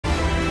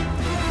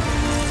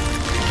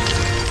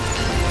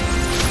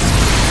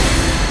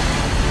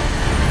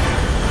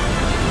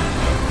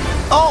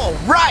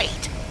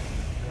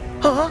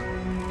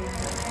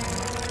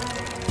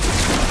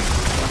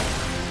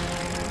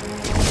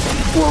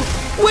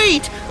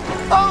wait!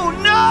 Oh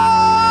no!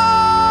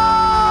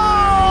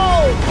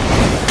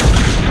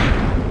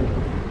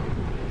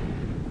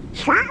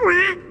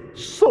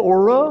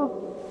 Sora?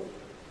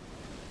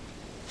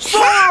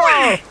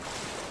 Sora!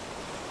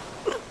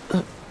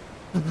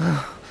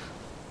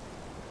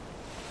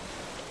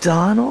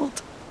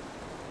 Donald?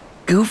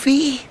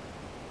 Goofy?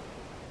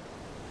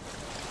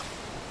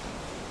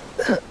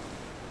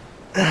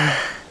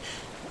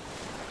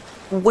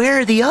 Where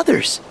are the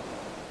others?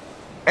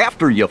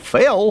 After you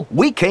fell,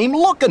 we came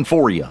looking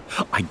for you.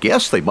 I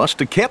guess they must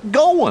have kept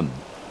going.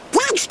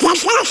 That's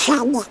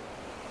desertion.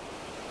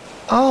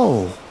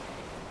 Oh.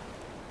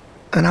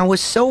 And I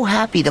was so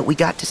happy that we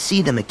got to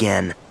see them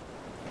again.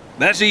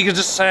 That eager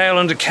to sail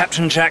under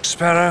Captain Jack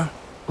Sparrow?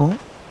 Huh?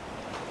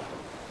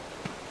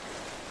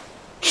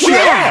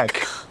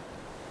 Jack!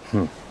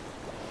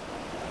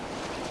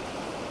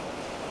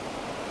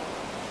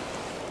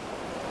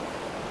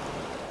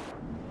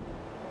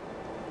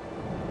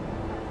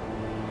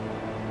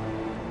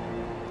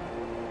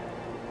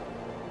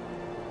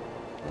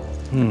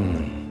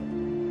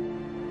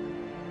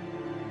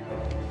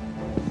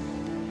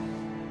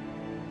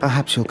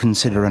 Perhaps you'll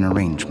consider an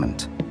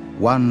arrangement.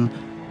 One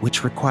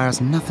which requires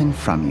nothing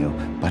from you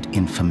but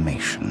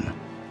information.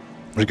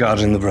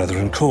 Regarding the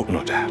Brethren Court,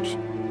 no doubt.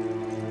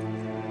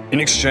 In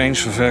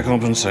exchange for fair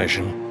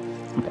compensation,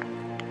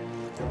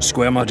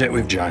 square my debt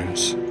with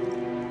Jones.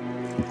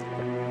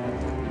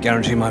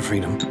 Guarantee my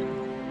freedom.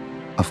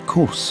 Of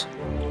course.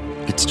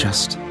 It's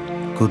just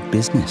good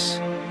business.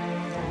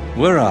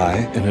 Were I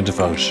in a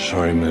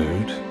divulgatory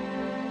mood,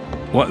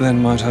 what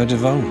then might I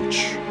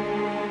divulge?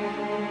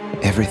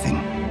 Everything.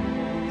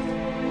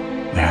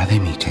 Where are they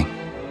meeting?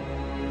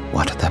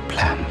 What are their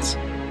plans?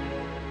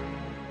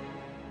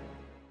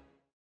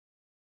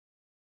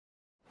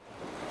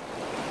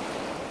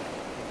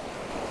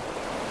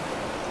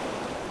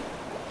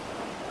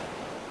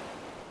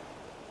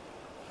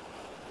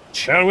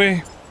 Shall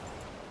we?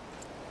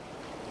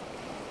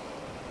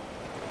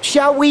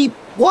 Shall we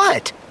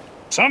what?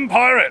 Some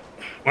pirate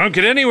won't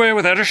get anywhere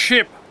without a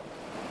ship.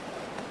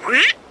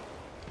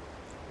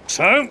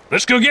 So,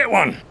 let's go get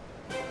one.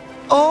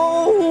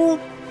 Oh,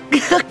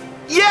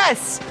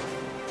 yes!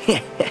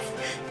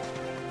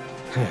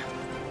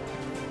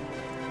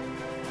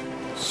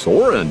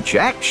 Sora and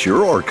Jack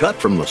sure are cut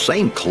from the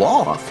same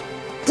cloth.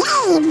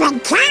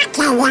 David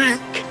Cadillac.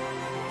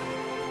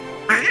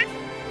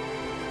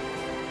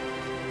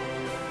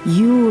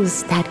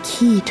 Use that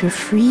key to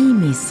free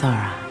me,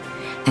 Sora,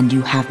 and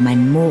you have my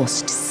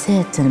most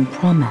certain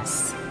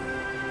promise.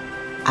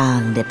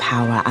 All the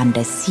power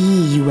undersea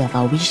you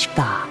ever wished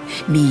for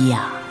be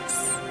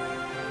yours.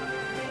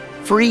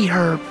 Free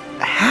her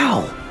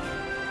how?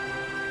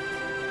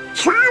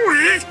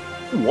 Sora.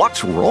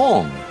 What's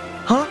wrong?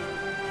 Huh?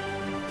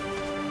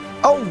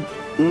 Oh,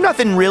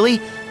 nothing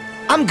really.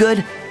 I'm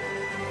good.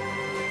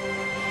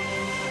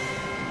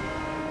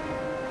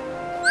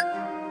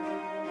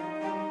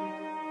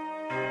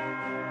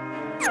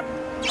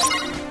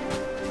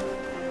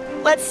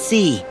 Let's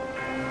see.